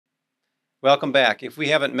Welcome back. If we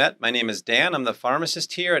haven't met, my name is Dan. I'm the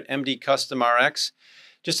pharmacist here at MD Custom RX.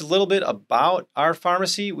 Just a little bit about our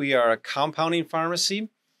pharmacy. We are a compounding pharmacy.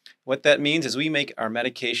 What that means is we make our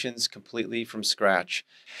medications completely from scratch.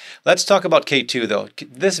 Let's talk about K2 though.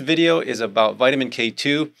 This video is about vitamin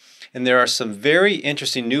K2, and there are some very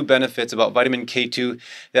interesting new benefits about vitamin K2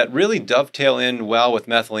 that really dovetail in well with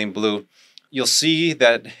methylene blue. You'll see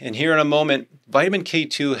that, and here in a moment, vitamin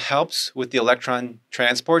K2 helps with the electron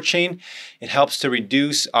transport chain. It helps to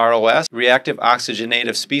reduce ROS, reactive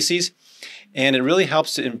oxygenative species, and it really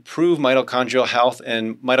helps to improve mitochondrial health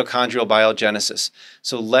and mitochondrial biogenesis.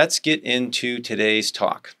 So let's get into today's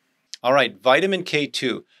talk. All right, vitamin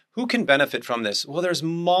K2. Who can benefit from this? Well, there's a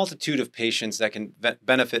multitude of patients that can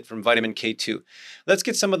benefit from vitamin K2. Let's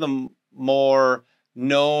get some of the more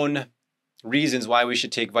known reasons why we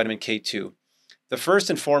should take vitamin K2. The first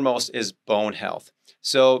and foremost is bone health.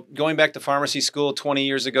 So going back to pharmacy school 20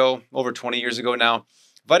 years ago, over 20 years ago now,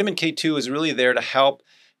 vitamin K2 is really there to help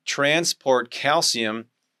transport calcium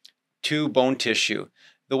to bone tissue.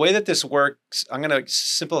 The way that this works, I'm going to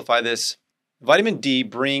simplify this. Vitamin D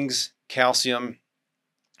brings calcium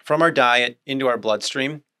from our diet into our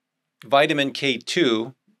bloodstream. Vitamin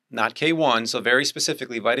K2, not K1, so very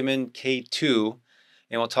specifically vitamin K2,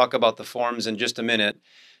 and we'll talk about the forms in just a minute,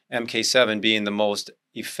 MK7 being the most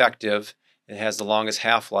effective. It has the longest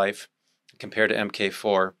half-life compared to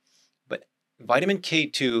MK4. But vitamin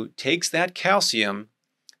K2 takes that calcium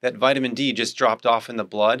that vitamin D just dropped off in the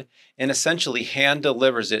blood and essentially hand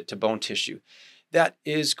delivers it to bone tissue. That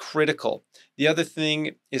is critical. The other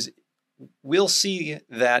thing is we'll see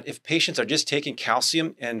that if patients are just taking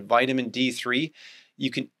calcium and vitamin D3,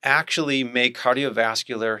 you can actually make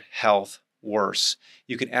cardiovascular health worse.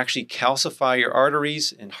 You can actually calcify your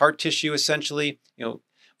arteries and heart tissue essentially.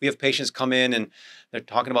 We have patients come in and they're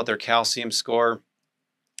talking about their calcium score,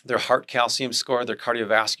 their heart calcium score, their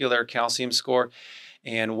cardiovascular calcium score,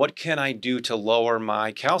 and what can I do to lower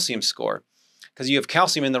my calcium score? Because you have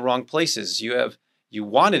calcium in the wrong places. You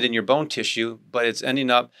want it in your bone tissue, but it's ending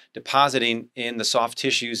up depositing in the soft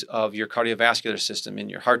tissues of your cardiovascular system, in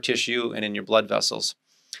your heart tissue and in your blood vessels.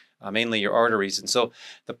 Mainly your arteries. And so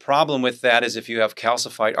the problem with that is if you have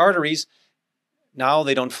calcified arteries, now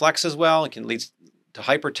they don't flex as well. It can lead to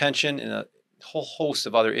hypertension and a whole host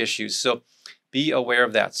of other issues. So be aware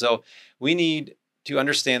of that. So we need to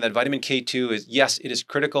understand that vitamin K2 is, yes, it is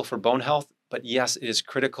critical for bone health, but yes, it is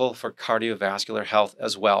critical for cardiovascular health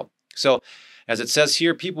as well. So as it says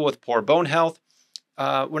here, people with poor bone health,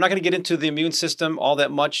 we're not going to get into the immune system all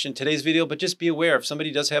that much in today's video, but just be aware if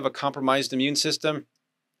somebody does have a compromised immune system,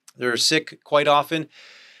 they're sick quite often,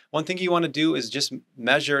 one thing you want to do is just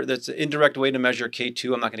measure. That's an indirect way to measure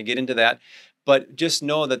K2. I'm not going to get into that, but just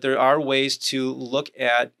know that there are ways to look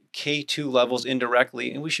at K2 levels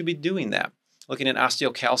indirectly, and we should be doing that. Looking at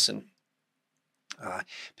osteocalcin.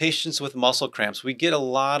 Patients with muscle cramps. We get a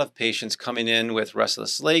lot of patients coming in with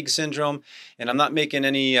restless leg syndrome, and I'm not making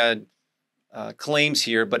any claims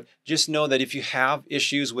here, but just know that if you have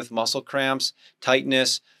issues with muscle cramps,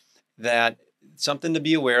 tightness, that something to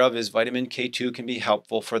be aware of is vitamin K2 can be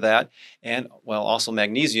helpful for that. And well, also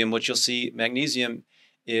magnesium, which you'll see magnesium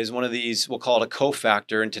is one of these, we'll call it a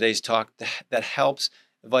cofactor in today's talk, that helps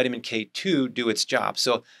vitamin K2 do its job.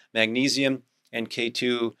 So magnesium and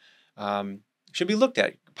K2 should be looked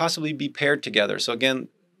at, possibly be paired together. So again,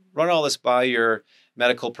 run all this by your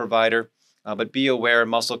medical provider, but be aware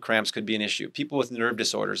muscle cramps could be an issue. People with nerve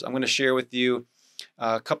disorders. I'm going to share with you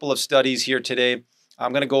a couple of studies here today.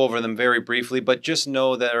 I'm going to go over them very briefly, but just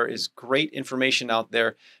know there is great information out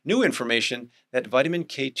there, new information, that vitamin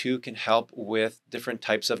K2 can help with different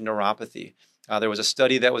types of neuropathy. There was a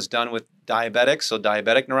study that was done with diabetics, so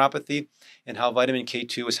diabetic neuropathy, and how vitamin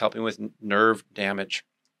K2 is helping with nerve damage.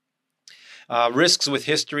 Risks with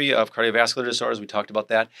history of cardiovascular disorders, we talked about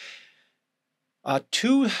that.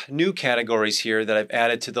 Two new categories here that I've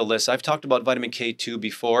added to the list. I've talked about vitamin K2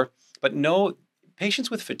 before, but no, patients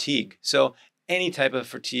with fatigue. So any type of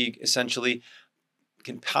fatigue essentially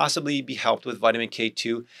can possibly be helped with vitamin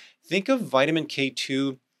K2. Think of vitamin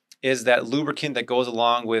K2 as that lubricant that goes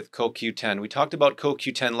along with CoQ10. We talked about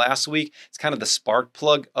CoQ10 last week. It's kind of the spark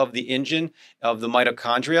plug of the engine of the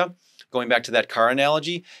mitochondria. Going back to that car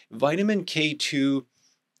analogy, vitamin K2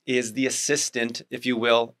 is the assistant, if you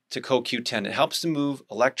will, to CoQ10. It helps to move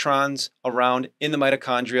electrons around in the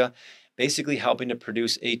mitochondria, basically helping to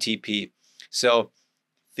produce ATP. So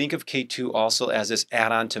think of K2 also as this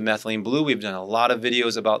add-on to methylene blue. We've done a lot of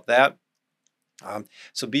videos about that.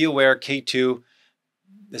 So be aware, K2,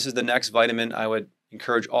 this is the next vitamin I would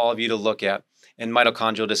encourage all of you to look at, and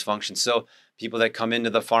mitochondrial dysfunction. So People that come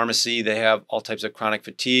into the pharmacy, they have all types of chronic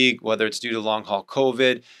fatigue, whether it's due to long haul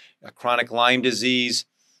COVID, chronic Lyme disease,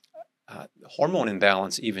 hormone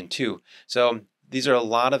imbalance even too. So these are a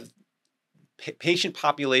lot of patient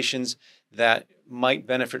populations that might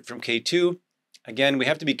benefit from K2. Again, we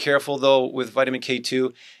have to be careful though with vitamin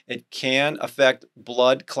K2. It can affect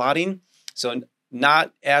blood clotting. So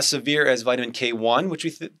not as severe as vitamin K1, which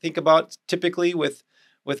we think about typically with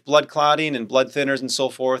blood clotting and blood thinners and so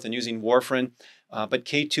forth and using warfarin. But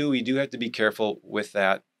K2, we do have to be careful with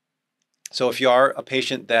that. So if you are a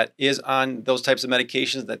patient that is on those types of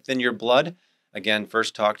medications that thin your blood, again,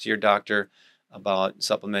 first talk to your doctor about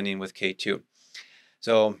supplementing with K2.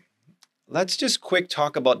 So let's just quick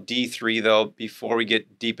talk about D3 though before we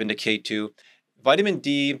get deep into K2. Vitamin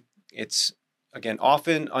D, it's again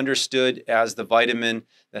often understood as the vitamin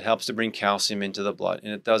that helps to bring calcium into the blood,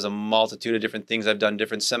 and it does a multitude of different things. I've done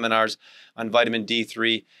different seminars on vitamin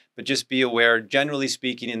D3, but just be aware, generally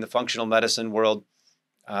speaking, in the functional medicine world,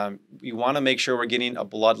 you want to make sure we're getting a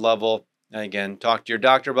blood level. And again, talk to your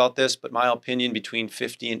doctor about this, but my opinion, between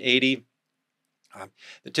 50 and 80.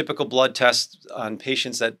 The typical blood tests on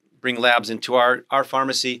patients that bring labs into our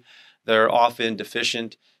pharmacy, they're often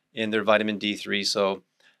deficient in their vitamin D3. So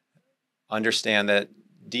understand that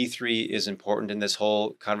D3 is important in this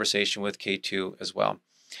whole conversation with K2 as well.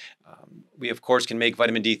 We, of course, can make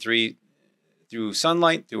vitamin D3 through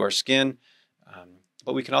sunlight, through our skin,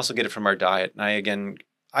 but we can also get it from our diet. And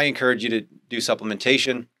I encourage you to do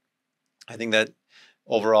supplementation. I think that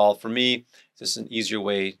overall, for me, this is an easier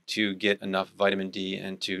way to get enough vitamin D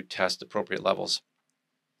and to test appropriate levels.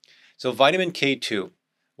 So vitamin K2,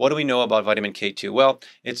 what do we know about vitamin K2? Well,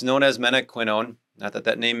 it's known as menaquinone. Not that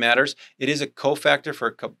that name matters. It is a cofactor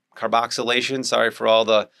for carboxylation. Sorry for all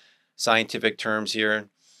the scientific terms here.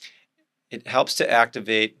 It helps to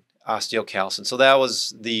activate osteocalcin. So that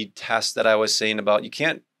was the test that I was saying about. You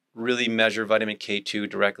can't really measure vitamin K2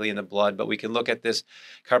 directly in the blood, but we can look at this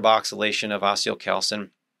carboxylation of osteocalcin,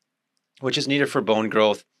 which is needed for bone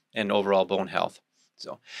growth and overall bone health.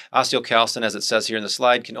 So osteocalcin, as it says here in the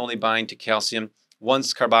slide, can only bind to calcium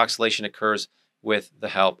once carboxylation occurs with the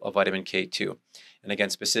help of vitamin K2. And again,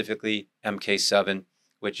 specifically MK7,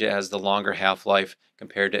 which has the longer half-life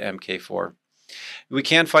compared to MK4. We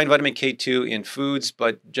can find vitamin K2 in foods,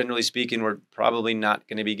 but generally speaking, we're probably not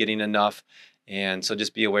going to be getting enough. And so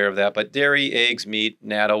just be aware of that. But dairy, eggs, meat,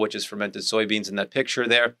 natto, which is fermented soybeans in that picture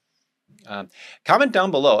there. Comment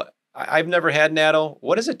down below. I've never had natto.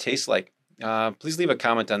 What does it taste like? Please leave a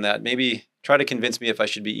comment on that. Maybe try to convince me if I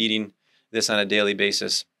should be eating this on a daily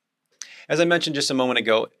basis. As I mentioned just a moment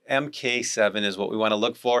ago, MK7 is what we want to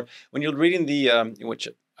look for. When you're reading which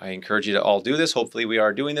I encourage you to all do this, hopefully we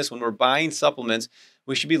are doing this, when we're buying supplements,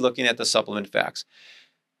 we should be looking at the supplement facts.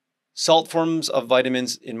 Salt forms of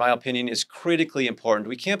vitamins, in my opinion, is critically important.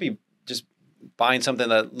 We can't be just buying something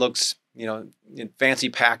that looks, in fancy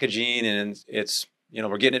packaging and it's,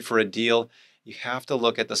 we're getting it for a deal. You have to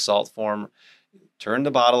look at the salt form, turn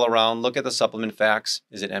the bottle around, look at the supplement facts.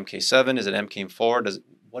 Is it MK7? Is it MK4?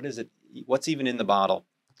 What is it? What's even in the bottle?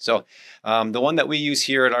 So the one that we use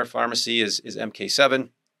here at our pharmacy is MK7.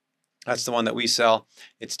 That's the one that we sell.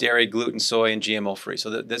 It's dairy, gluten, soy, and GMO free. So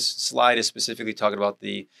this slide is specifically talking about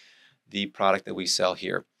the product that we sell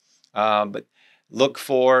here. But look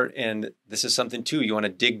for, and this is something too, you want to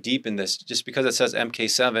dig deep in this. Just because it says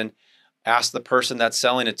MK7, ask the person that's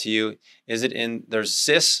selling it to you, is it in, there's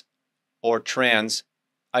cis or trans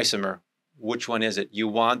isomer? Which one is it? You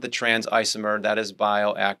want the trans isomer that is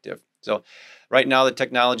bioactive. So right now the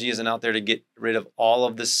technology isn't out there to get rid of all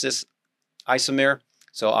of the cis isomer.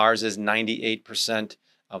 So ours is 98%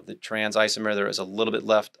 of the trans isomer. There is a little bit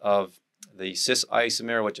left of the cis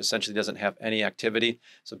isomer, which essentially doesn't have any activity.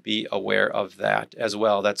 So be aware of that as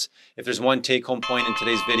well. That's, if there's one take-home point in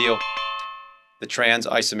today's video, the trans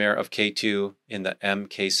isomer of K2 in the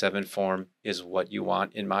MK7 form is what you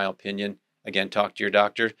want, in my opinion. Again, talk to your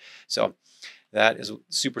doctor. So that is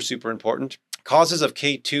super, super important. Causes of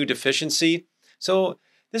K2 deficiency. So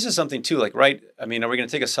this is something too, right? I mean, are we going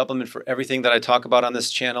to take a supplement for everything that I talk about on this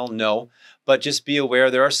channel? No, but just be aware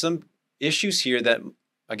there are some issues here that,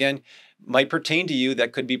 again, might pertain to you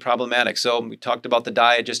that could be problematic. So we talked about the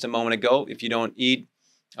diet just a moment ago. If you don't eat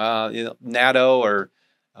natto or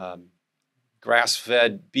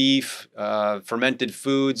grass-fed beef, fermented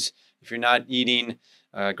foods, if you're not eating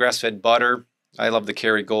grass-fed butter, I love the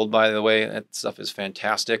Kerrygold, by the way. That stuff is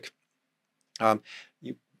fantastic.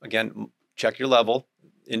 You, again, check your level,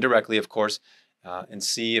 indirectly, of course, and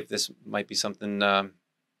see if this might be something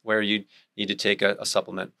where you need to take a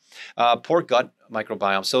supplement. Poor gut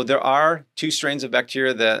microbiome. So there are two strains of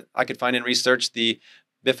bacteria that I could find in research. The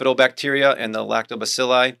bifidobacteria and the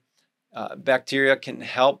lactobacilli bacteria can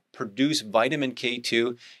help produce vitamin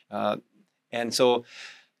K2. And so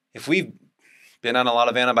if we've been on a lot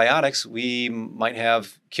of antibiotics, we might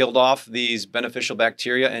have killed off these beneficial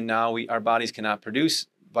bacteria, and now our bodies cannot produce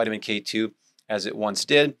vitamin K2 as it once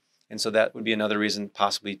did. And so that would be another reason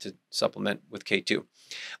possibly to supplement with K2.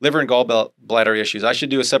 Liver and gallbladder issues. I should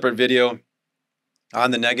do a separate video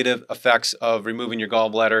on the negative effects of removing your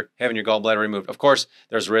gallbladder, having your gallbladder removed. Of course,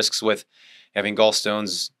 there's risks with having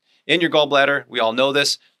gallstones in your gallbladder. We all know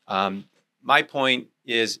this. My point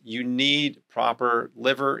is you need proper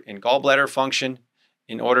liver and gallbladder function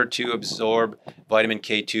in order to absorb vitamin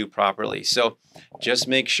K2 properly. So just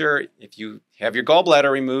make sure if you have your gallbladder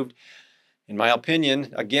removed, in my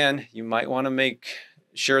opinion, again, you might want to make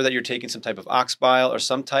sure that you're taking some type of ox bile or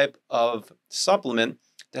some type of supplement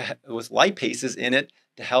with lipases in it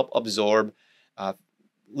to help absorb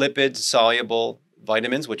lipid-soluble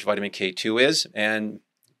vitamins, which vitamin K2 is. And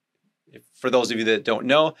for those of you that don't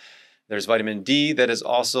know, there's vitamin D that is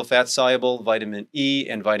also fat-soluble, vitamin E,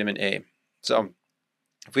 and vitamin A. So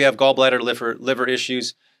if we have gallbladder, liver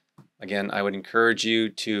issues, again, I would encourage you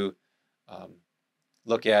to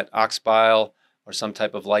look at ox bile or some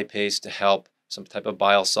type of lipase to help, some type of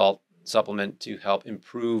bile salt supplement to help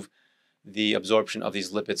improve the absorption of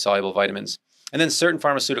these lipid-soluble vitamins. And then certain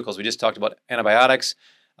pharmaceuticals, we just talked about antibiotics,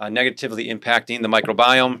 negatively impacting the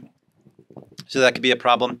microbiome. So that could be a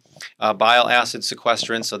problem. Bile acid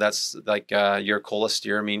sequestrants, so that's like your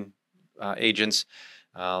cholestyramine agents.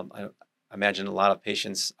 I imagine a lot of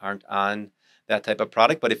patients aren't on that type of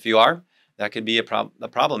product, but if you are, that could be a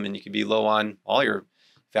problem, and you could be low on all your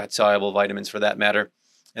fat-soluble vitamins for that matter.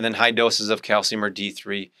 And then high doses of calcium or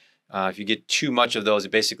D3. If you get too much of those,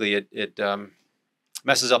 it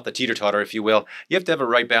messes up the teeter-totter, if you will. You have to have a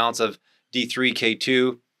right balance of D3,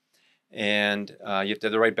 K2, and you have to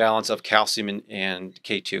have the right balance of calcium and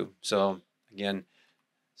K2. So again,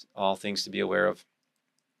 all things to be aware of.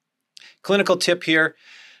 Clinical tip here.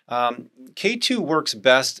 K2 works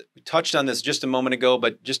best. We touched on this just a moment ago,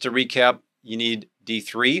 but just to recap, you need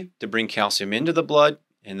D3 to bring calcium into the blood,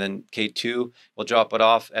 and then K2 will drop it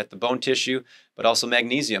off at the bone tissue, but also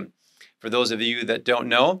magnesium. For those of you that don't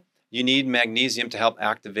know, you need magnesium to help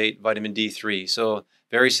activate vitamin D3. So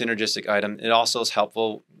very synergistic item. It also is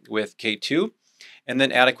helpful with K2. And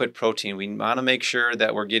then adequate protein. We want to make sure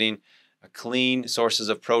that we're getting clean sources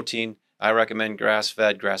of protein. I recommend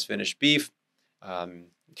grass-fed, grass-finished beef,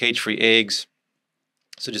 cage-free eggs.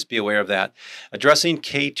 So just be aware of that. Addressing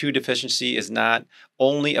K2 deficiency is not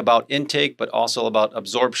only about intake, but also about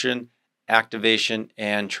absorption, activation,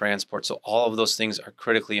 and transport. So all of those things are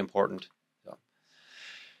critically important.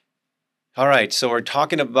 All right, so we're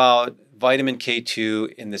talking about vitamin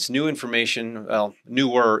K2 in this new information,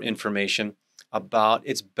 newer information about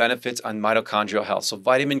its benefits on mitochondrial health. So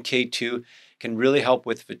vitamin K2 can really help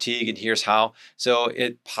with fatigue, and here's how. So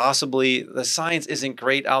it possibly, the science isn't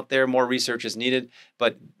great out there, more research is needed,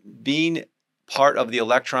 but being part of the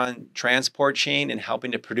electron transport chain and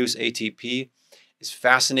helping to produce ATP is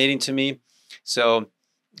fascinating to me. So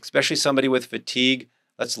especially somebody with fatigue,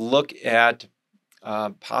 let's look at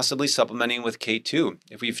possibly supplementing with K2.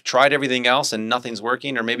 If we've tried everything else and nothing's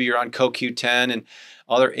working, or maybe you're on CoQ10 and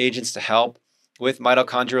other agents to help with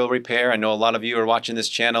mitochondrial repair. I know a lot of you are watching this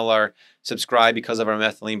channel are subscribed because of our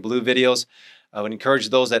methylene blue videos. I would encourage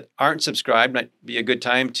those that aren't subscribed, might be a good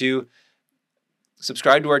time to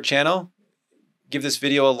subscribe to our channel. Give this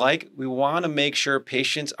video a like. We want to make sure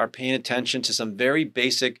patients are paying attention to some very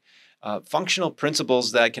basic functional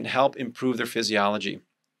principles that can help improve their physiology.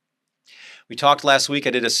 We talked last week, I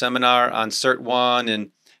did a seminar on SIRT1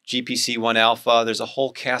 and GPC1 alpha. There's a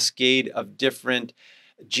whole cascade of different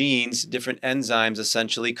genes, different enzymes,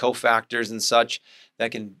 essentially cofactors and such,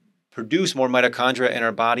 that can produce more mitochondria in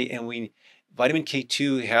our body. And vitamin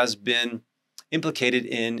K2 has been implicated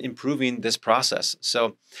in improving this process.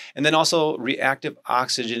 So, and then also reactive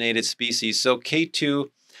oxygenated species. So K2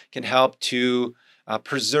 can help to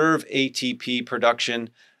preserve ATP production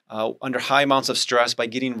under high amounts of stress by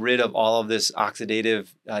getting rid of all of this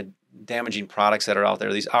oxidative damaging products that are out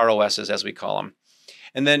there, these ROSs as we call them.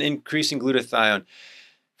 And then increasing glutathione.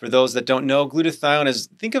 For those that don't know,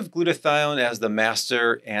 think of glutathione as the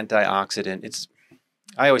master antioxidant.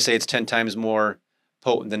 I always say it's 10 times more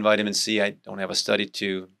potent than vitamin C. I don't have a study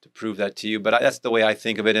to prove that to you, but that's the way I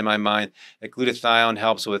think of it in my mind. That glutathione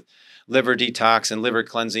helps with liver detox and liver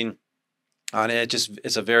cleansing. And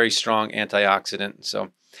it's a very strong antioxidant. So,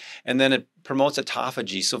 and then it promotes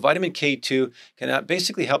autophagy. So vitamin K2 can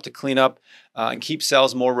basically help to clean up and keep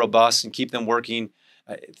cells more robust and keep them working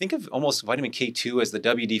Think of almost vitamin K2 as the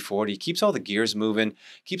WD-40. Keeps all the gears moving,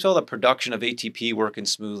 keeps all the production of ATP working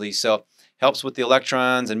smoothly. So helps with the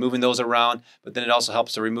electrons and moving those around, but then it also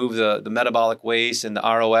helps to remove the metabolic waste and the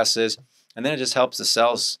ROSs. And then it just helps the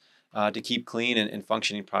cells to keep clean and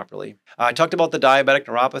functioning properly. I talked about the diabetic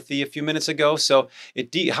neuropathy a few minutes ago. So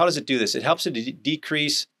how does it do this? It helps to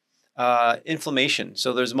decrease inflammation.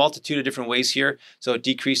 So there's a multitude of different ways here. So it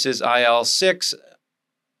decreases IL-6,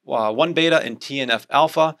 1-beta, and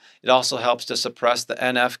TNF-alpha. It also helps to suppress the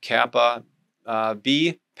NF-kappa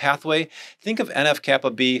B pathway. Think of NF-kappa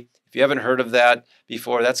B. If you haven't heard of that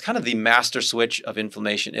before, that's kind of the master switch of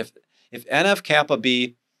inflammation. If NF-kappa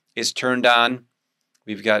B is turned on,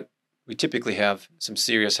 we typically have some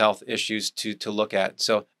serious health issues to look at.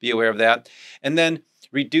 So be aware of that. And then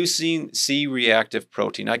reducing C-reactive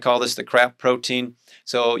protein. I call this the crap protein.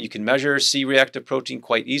 So you can measure C-reactive protein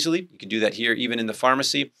quite easily. You can do that here even in the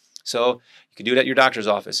pharmacy. So you can do it at your doctor's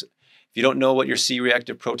office. If you don't know what your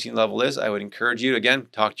C-reactive protein level is, I would encourage you to, again,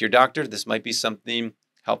 talk to your doctor. This might be something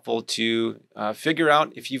helpful to figure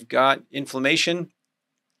out if you've got inflammation.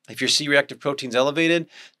 If your C-reactive protein is elevated,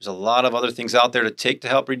 there's a lot of other things out there to take to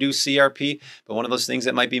help reduce CRP, but one of those things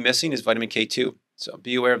that might be missing is vitamin K2. So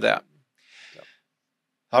be aware of that.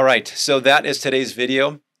 All right, so that is today's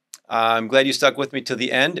video. I'm glad you stuck with me to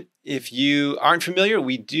the end. If you aren't familiar,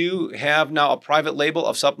 we do have now a private label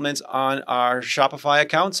of supplements on our Shopify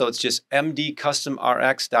account. So it's just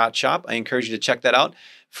mdcustomrx.shop. I encourage you to check that out.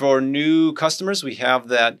 For new customers, we have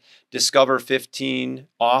that Discover 15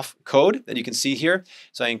 off code that you can see here.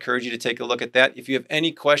 So I encourage you to take a look at that. If you have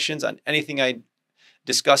any questions on anything I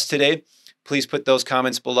discussed today, please put those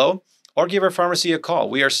comments below or give our pharmacy a call.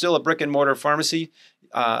 We are still a brick and mortar pharmacy.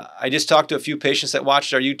 I just talked to a few patients that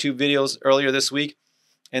watched our YouTube videos earlier this week.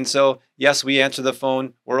 And so, yes, we answer the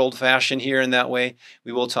phone. We're old-fashioned here in that way.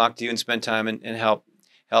 We will talk to you and spend time and help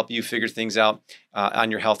you figure things out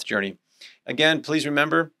on your health journey. Again, please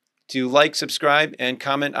remember to like, subscribe, and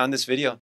comment on this video.